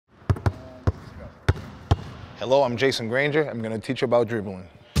Hello, I'm Jayson Granger. I'm going to teach you about dribbling.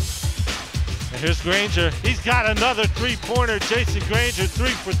 And here's Granger. He's got another three-pointer. Jayson Granger, 3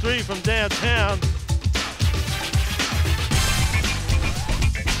 for 3 from downtown.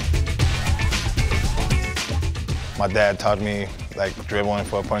 My dad taught me dribbling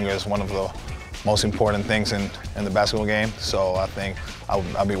for a point guard is one of the most important things in the basketball game. So I think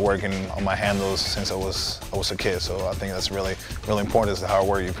I'll be working on my handles since I was a kid. So I think that's really important, is the hard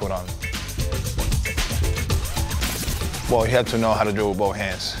work you put on. Well, you have to know how to dribble with both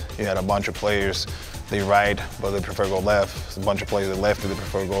hands. You had a bunch of players, they right, but they prefer to go left. A bunch of players that left, they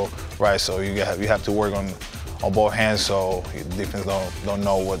prefer to go right. So you have to work on both hands, so the defense don't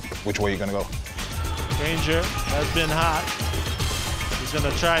know which way you're gonna go. Granger has been hot. He's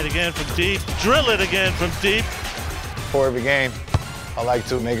gonna try it again from deep, drill it again from deep. Before every game, I like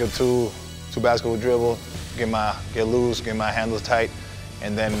to make a two basketball dribble, get loose, get my handles tight,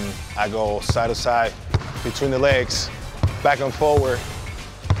 and then I go side to side between the legs, back and forward,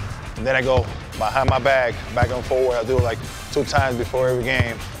 and then I go behind my back, back and forward. I do it like 2 times before every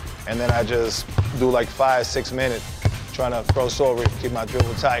game, and then I just do like 5-6 minutes trying to cross over, keep my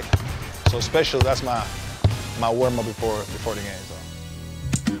dribble tight. So especially that's my warm-up before the game. So.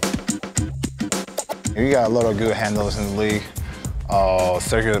 You got a lot of good handlers in the league.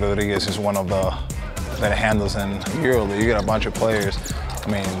 Sergio Rodriguez is one of the better handlers in EuroLeague. You got a bunch of players. I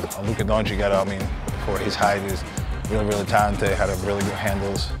mean, Luka Doncic for his height, is really talented, had a really good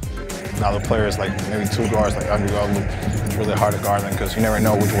handles. Now the players, like maybe 2 guards, like Andre Luke, it's really hard to guard them because you never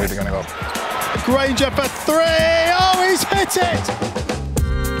know which way they're gonna go. Granger for 3, oh, he's hit it!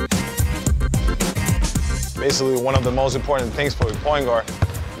 Basically, one of the most important things for a point guard,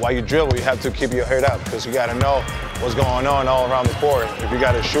 while you dribble, you have to keep your head up because you got to know what's going on all around the court. If you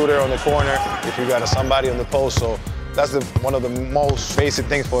got a shooter on the corner, if you got somebody on the post, so that's one of the most basic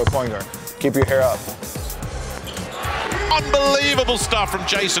things for a point guard. Keep your hair up. Unbelievable stuff from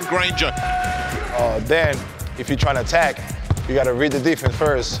Jayson Granger. Then, if you're trying to attack, you got to read the defense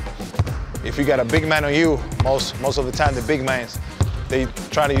first. If you got a big man on you, most of the time the big mans, they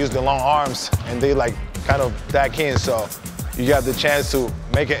try to use the long arms and they kind of back in, so you got the chance to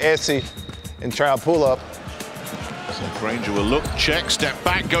make it easy and try to pull up. So Granger will look, check, step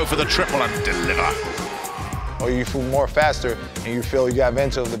back, go for the triple and deliver. Or you feel more faster and you feel you got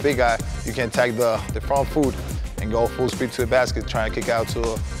advantage of the big guy, you can attack the front foot and go full speed to the basket, try and kick out to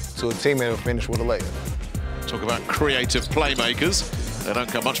a teammate and finish with a layup. Talk about creative playmakers. They don't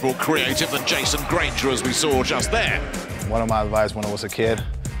come much more creative than Jayson Granger, as we saw just there. One of my advice when I was a kid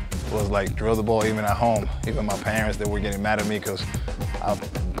was drill the ball even at home. Even my parents, they were getting mad at me because I'll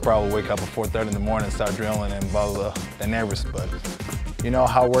probably wake up at 4:30 in the morning and start drilling and bother the nervous, but you know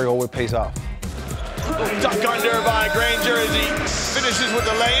how work always pays off. Duck under by Granger as he finishes with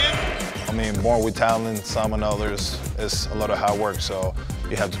the lay-in. I mean, born with talent, some and others, it's a lot of hard work, so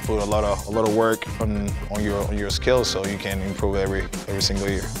you have to put a lot of work on your skills so you can improve every single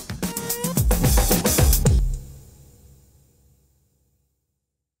year.